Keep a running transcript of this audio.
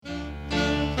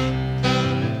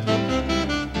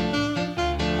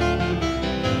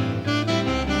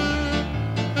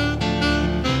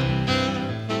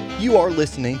You are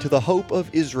listening to the Hope of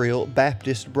Israel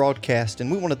Baptist broadcast, and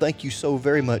we want to thank you so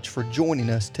very much for joining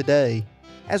us today.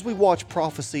 As we watch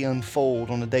prophecy unfold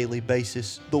on a daily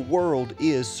basis, the world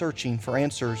is searching for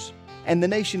answers, and the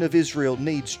nation of Israel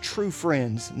needs true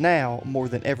friends now more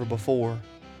than ever before.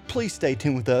 Please stay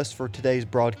tuned with us for today's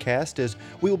broadcast as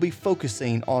we will be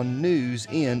focusing on news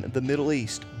in the Middle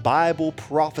East, Bible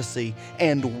prophecy,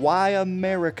 and why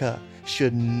America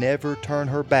should never turn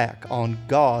her back on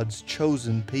God's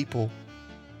chosen people.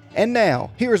 And now,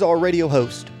 here's our radio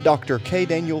host, Dr. K.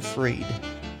 Daniel Freed.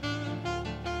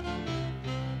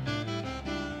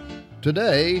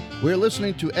 Today, we're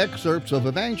listening to excerpts of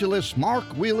Evangelist Mark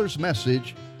Wheeler's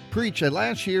message preached at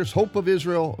last year's Hope of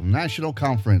Israel National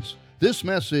Conference. This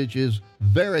message is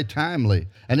very timely,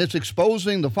 and it's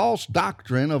exposing the false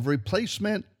doctrine of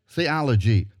replacement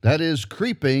theology that is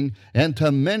creeping into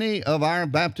many of our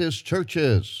Baptist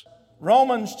churches.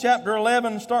 Romans chapter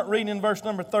 11, start reading in verse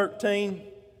number 13.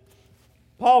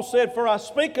 Paul said, "For I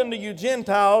speak unto you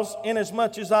Gentiles,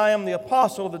 inasmuch as I am the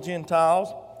apostle of the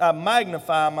Gentiles, I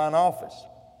magnify mine office.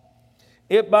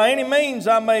 If by any means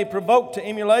I may provoke to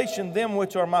emulation them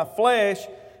which are my flesh,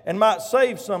 and might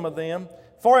save some of them.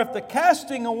 For if the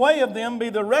casting away of them be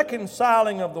the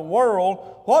reconciling of the world,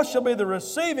 what shall the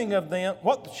receiving of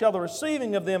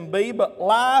them be but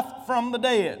life from the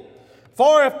dead?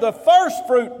 For if the first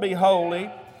fruit be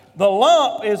holy, the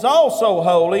lump is also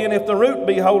holy, and if the root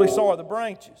be holy, so are the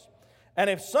branches. And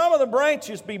if some of the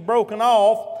branches be broken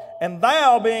off, and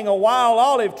thou, being a wild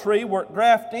olive tree, wert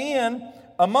grafted in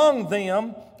among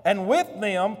them, and with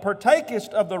them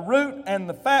partakest of the root and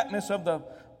the fatness of the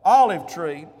olive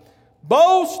tree,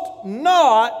 boast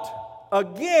not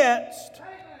against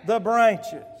the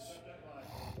branches."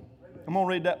 I'm going to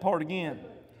read that part again.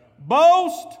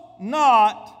 Boast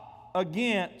not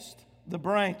against the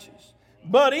branches.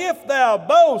 But if thou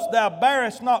boast, thou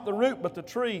bearest not the root, but the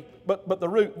tree, but the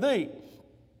root thee.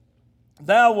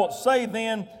 Thou wilt say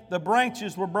then, the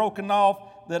branches were broken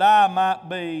off, that I might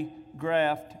be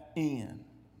grafted in.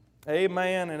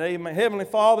 Amen and amen. Heavenly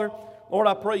Father, Lord,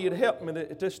 I pray you'd help me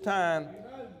at this time.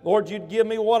 Lord, you'd give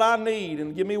me what I need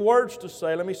and give me words to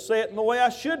say. Let me say it in the way I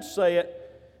should say it.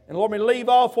 And Lord, let me leave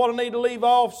off what I need to leave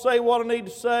off, say what I need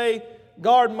to say,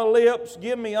 guard my lips,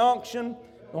 give me unction.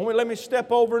 Lord, let me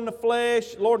step over in the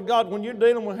flesh. Lord God, when you're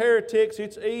dealing with heretics,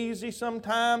 it's easy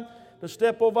sometimes to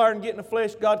step over there and get in the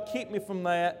flesh. God, keep me from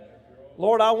that.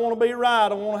 Lord, I want to be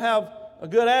right. I want to have a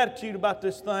good attitude about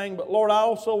this thing. But Lord, I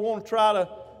also want to try to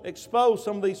expose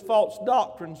some of these false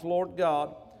doctrines, Lord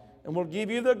God. And we'll give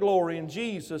you the glory in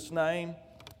Jesus' name.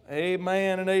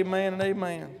 Amen and amen and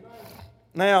amen.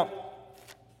 Now,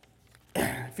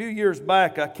 a few years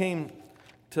back, I came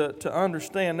to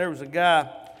understand there was a guy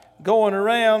going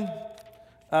around,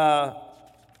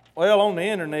 on the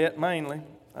internet mainly.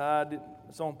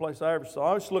 It's the only place I ever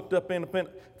saw. I just looked up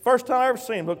independent. First time I ever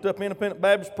seen him, looked up independent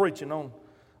Baptist preaching on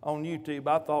YouTube.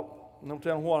 I thought, no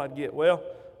telling what I'd get. Well,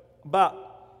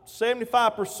 about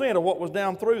 75% of what was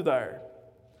down through there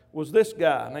was this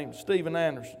guy named Steven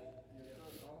Anderson.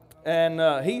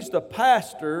 And he's the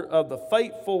pastor of the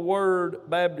Faithful Word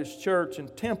Baptist Church in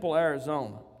Temple,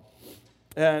 Arizona.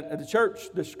 And the church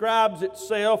describes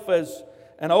itself as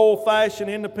an old-fashioned,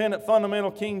 independent, fundamental,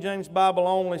 King James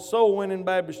Bible-only, soul-winning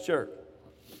Baptist church.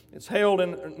 It's held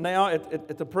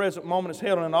at the present moment, it's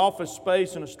held in an office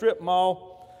space in a strip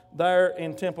mall there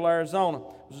in Temple, Arizona. It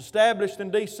was established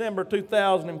in December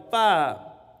 2005.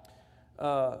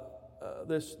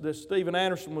 This Steven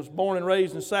Anderson was born and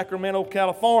raised in Sacramento,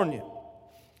 California.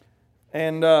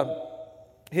 And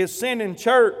his sending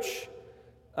church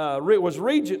was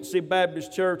Regency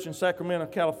Baptist Church in Sacramento,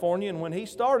 California. And when he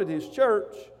started his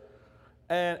church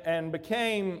and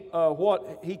became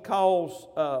what he calls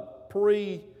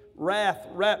pre-wrath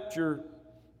rapture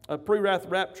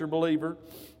believer,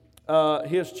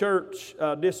 his church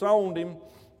disowned him,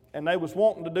 and they was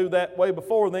wanting to do that way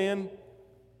before then.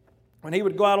 When he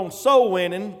would go out on soul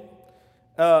winning,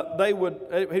 he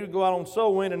would go out on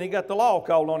soul winning, and he got the law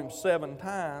called on him 7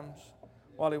 times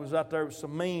while he was out there. It was so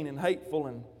mean and hateful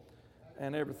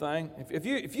and everything.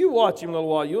 If you watch him a little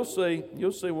while, you'll see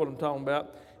what I'm talking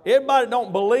about. Everybody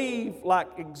don't believe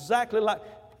exactly like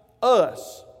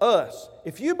us.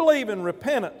 If you believe in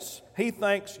repentance, he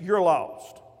thinks you're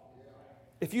lost.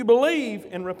 If you believe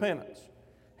in repentance,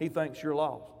 he thinks you're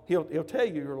lost. He'll tell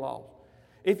you you're lost.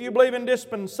 If you believe in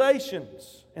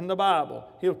dispensations in the Bible,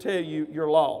 he'll tell you you're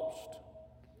lost.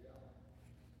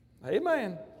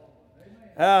 Amen.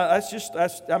 I'm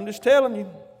just telling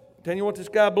you what this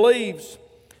guy believes.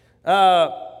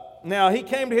 Now, he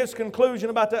came to his conclusion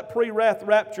about that pre-wrath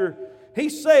rapture He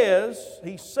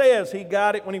says he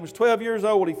got it when he was 12 years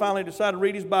old. He finally decided to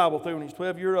read his Bible through when he was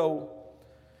 12 years old.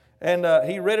 And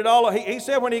he read it all. He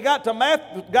said when he got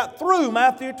through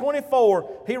Matthew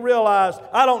 24, he realized,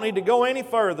 I don't need to go any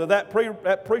further.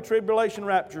 That pre-tribulation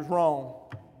rapture is wrong.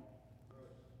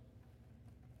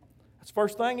 That's the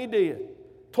first thing he did.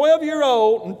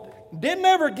 12-year-old, didn't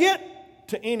ever get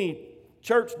to any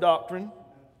church doctrine.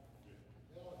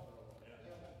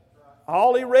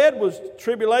 All he read was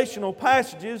tribulational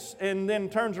passages and then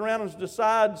turns around and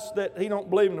decides that he don't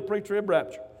believe in the pre-trib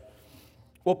rapture.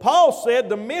 Well, Paul said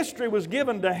the mystery was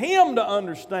given to him to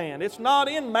understand. It's not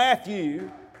in Matthew,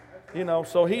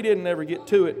 so he didn't ever get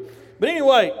to it. But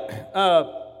anyway,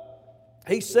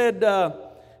 he said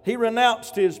he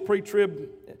renounced his pre-trib.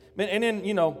 And then,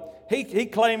 he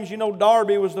claims,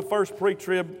 Darby was the first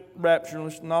pre-trib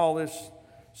rapturalist and all this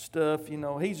stuff.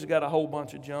 He's got a whole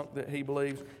bunch of junk that he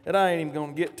believes that I ain't even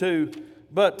going to get to.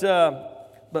 But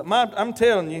I'm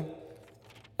telling you,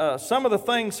 some of the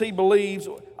things he believes,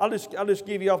 I'll just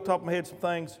give you off the top of my head some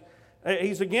things.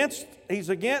 He's against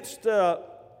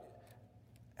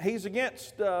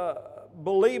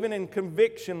believing in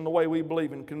conviction the way we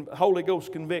believe in Holy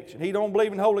Ghost conviction. He don't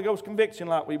believe in Holy Ghost conviction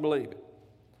like we believe it.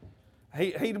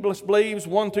 He believes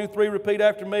 1, 2, 3, repeat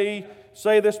after me,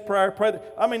 say this prayer, pray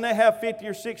that. I mean, they have 50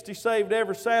 or 60 saved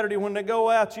every Saturday when they go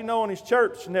out, and his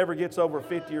church never gets over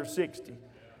 50 or 60.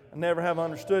 I never have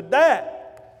understood that.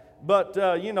 But,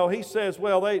 he says,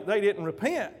 well, they didn't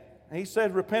repent. He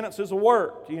says repentance is a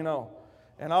work,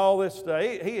 and all this stuff.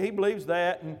 He believes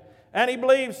that. And he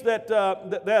believes that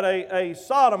a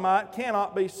sodomite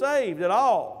cannot be saved at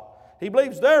all. He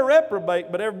believes they're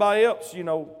reprobate, but everybody else,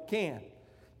 can.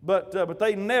 But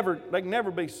they can never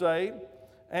be saved.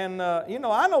 And,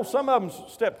 I know some of them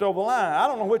stepped over the line. I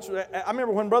don't know which. I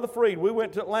remember when Brother Freed, we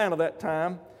went to Atlanta that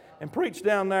time and preached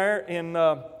down there in,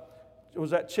 it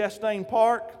was at Chastain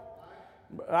Park.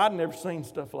 I'd never seen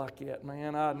stuff like that,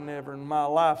 man. I'd never in my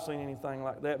life seen anything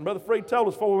like that. And Brother Freed told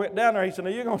us before we went down there, he said,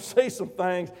 now you're going to see some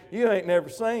things you ain't never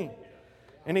seen.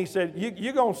 And he said,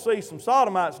 you're going to see some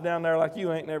sodomites down there like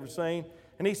you ain't never seen.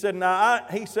 And he said, now,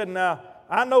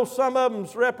 I know some of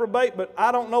them's reprobate, but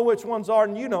I don't know which ones are,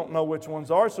 and you don't know which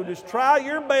ones are, so just try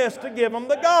your best to give them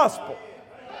the gospel.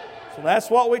 So that's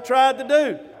what we tried to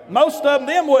do. Most of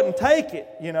them wouldn't take it,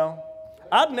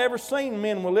 I'd never seen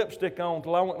men with lipstick on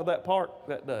until I went to that park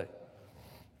that day.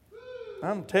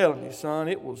 I'm telling you,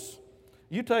 son,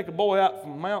 you take a boy out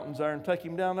from the mountains there and take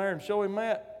him down there and show him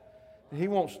that, he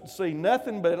wants to see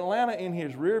nothing but Atlanta in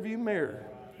his rearview mirror.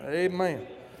 Amen.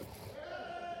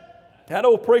 That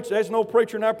old preacher, there's an old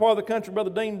preacher in our part of the country,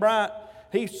 Brother Dean Bryant.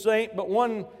 He said, ain't but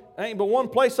one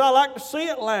place I like to see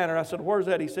Atlanta. I said, where's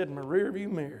that? He said, in my rearview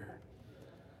mirror.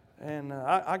 And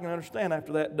I can understand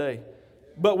after that day.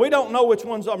 But we don't know which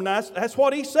ones are. Now, that's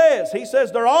what he says. He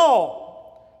says they're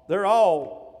all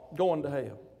going to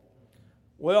hell.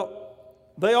 Well,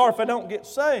 they are if they don't get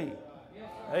saved.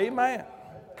 Amen.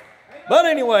 But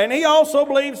anyway, and he also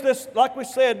believes this, like we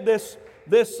said,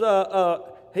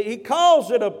 he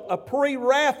calls it a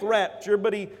pre-wrath rapture,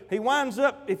 but he winds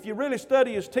up, if you really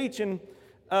study his teaching,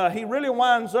 he really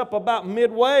winds up about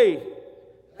midway.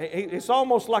 It's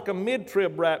almost like a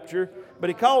mid-trib rapture, but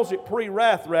he calls it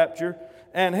pre-wrath rapture.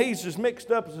 And he's as mixed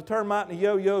up as a termite and a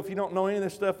yo-yo. If you don't know any of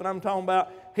this stuff that I'm talking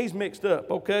about, he's mixed up,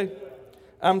 okay?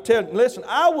 I'm telling you, listen,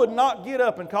 I would not get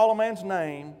up and call a man's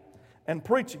name and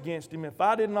preach against him if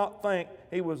I did not think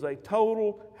he was a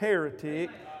total heretic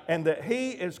and that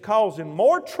he is causing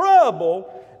more trouble.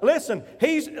 Listen,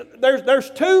 there's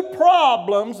two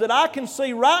problems that I can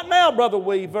see right now, Brother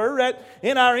Weaver,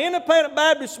 in our independent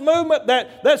Baptist movement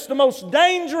that's the most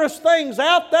dangerous things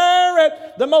out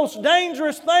there. The most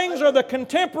dangerous things are the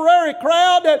contemporary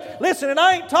crowd. Listen, and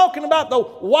I ain't talking about the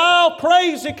wild,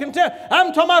 crazy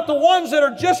I'm talking about the ones that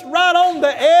are just right on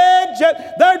the edge.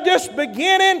 They're just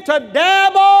beginning to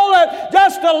dabble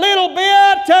just a little bit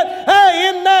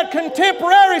in that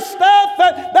contemporary stuff.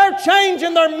 They're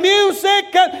changing their music.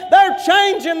 They're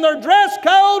changing their dress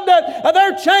code.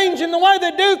 They're changing the way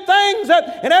they do things.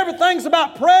 And everything's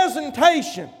about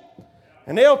presentation.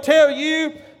 And they'll tell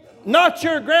you, not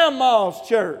your grandma's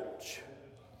church.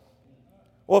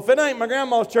 Well, if it ain't my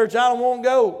grandma's church, I don't want to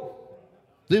go.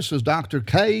 This is Dr.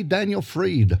 K. Daniel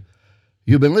Freed.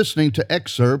 You've been listening to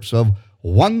excerpts of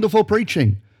wonderful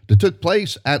preaching that took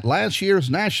place at last year's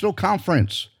National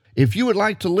Conference. If you would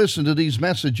like to listen to these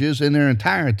messages in their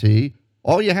entirety,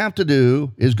 all you have to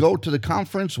do is go to the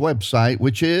conference website,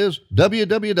 which is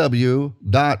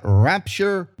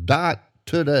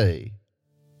www.rapture.today.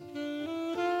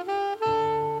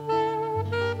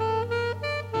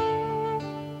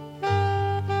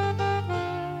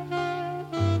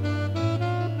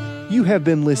 You have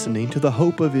been listening to the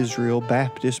Hope of Israel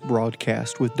Baptist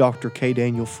broadcast with Dr. K.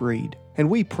 Daniel Freed, and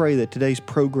we pray that today's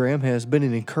program has been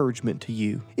an encouragement to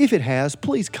you. If it has,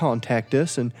 please contact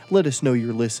us and let us know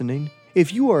you're listening.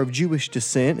 If you are of Jewish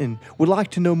descent and would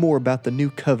like to know more about the new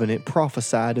covenant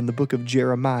prophesied in the book of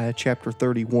Jeremiah chapter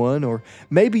 31, or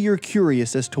maybe you're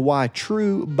curious as to why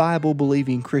true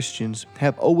Bible-believing Christians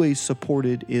have always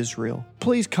supported Israel,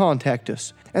 please contact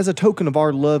us. As a token of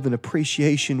our love and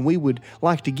appreciation, we would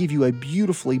like to give you a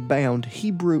beautifully bound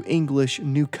Hebrew-English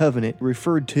New Covenant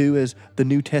referred to as the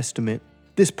New Testament.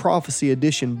 This Prophecy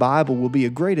Edition Bible will be a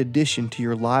great addition to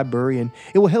your library, and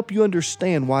it will help you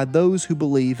understand why those who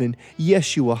believe in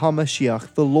Yeshua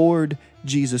HaMashiach, the Lord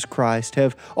Jesus Christ,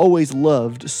 have always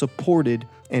loved, supported,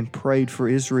 and prayed for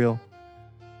Israel.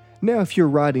 Now, if you're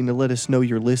writing to let us know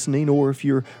you're listening, or if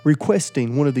you're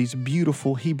requesting one of these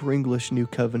beautiful Hebrew-English New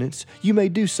Covenants, you may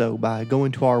do so by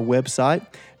going to our website,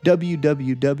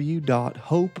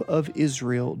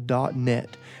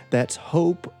 www.hopeofisrael.net. That's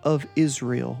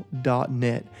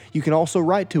hopeofisrael.net. You can also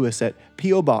write to us at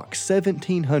P.O. Box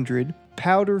 1700,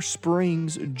 Powder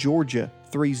Springs, Georgia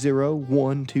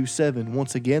 30127.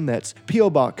 Once again, that's P.O.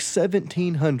 Box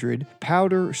 1700,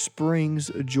 Powder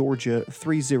Springs, Georgia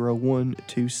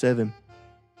 30127.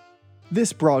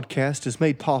 This broadcast is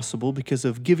made possible because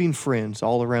of giving friends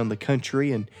all around the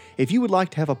country, and if you would like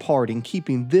to have a part in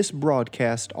keeping this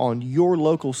broadcast on your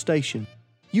local station,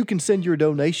 you can send your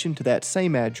donation to that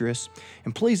same address,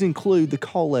 and please include the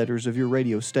call letters of your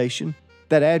radio station.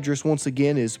 That address, once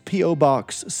again, is P.O.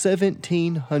 Box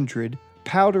 1700,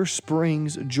 Powder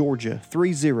Springs, Georgia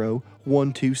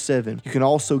 30127. You can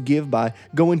also give by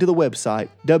going to the website,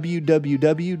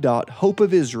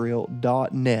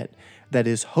 www.hopeofisrael.net. That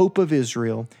is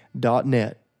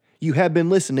hopeofisrael.net. You have been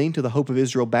listening to the Hope of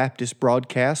Israel Baptist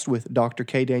broadcast with Dr.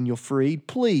 K. Daniel Freed.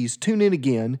 Please tune in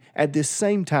again at this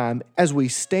same time as we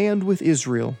stand with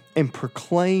Israel and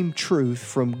proclaim truth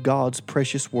from God's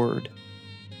precious word.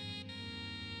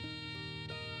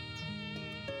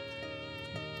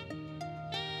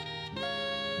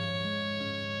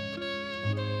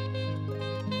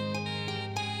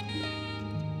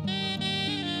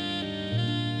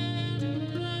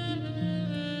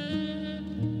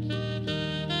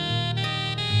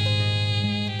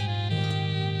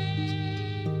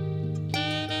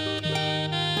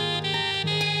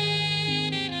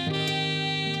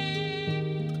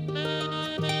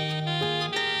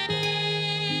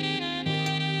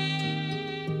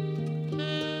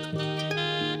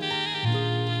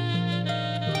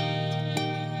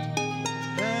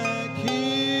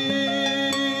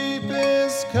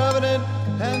 Covenant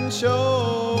and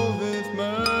show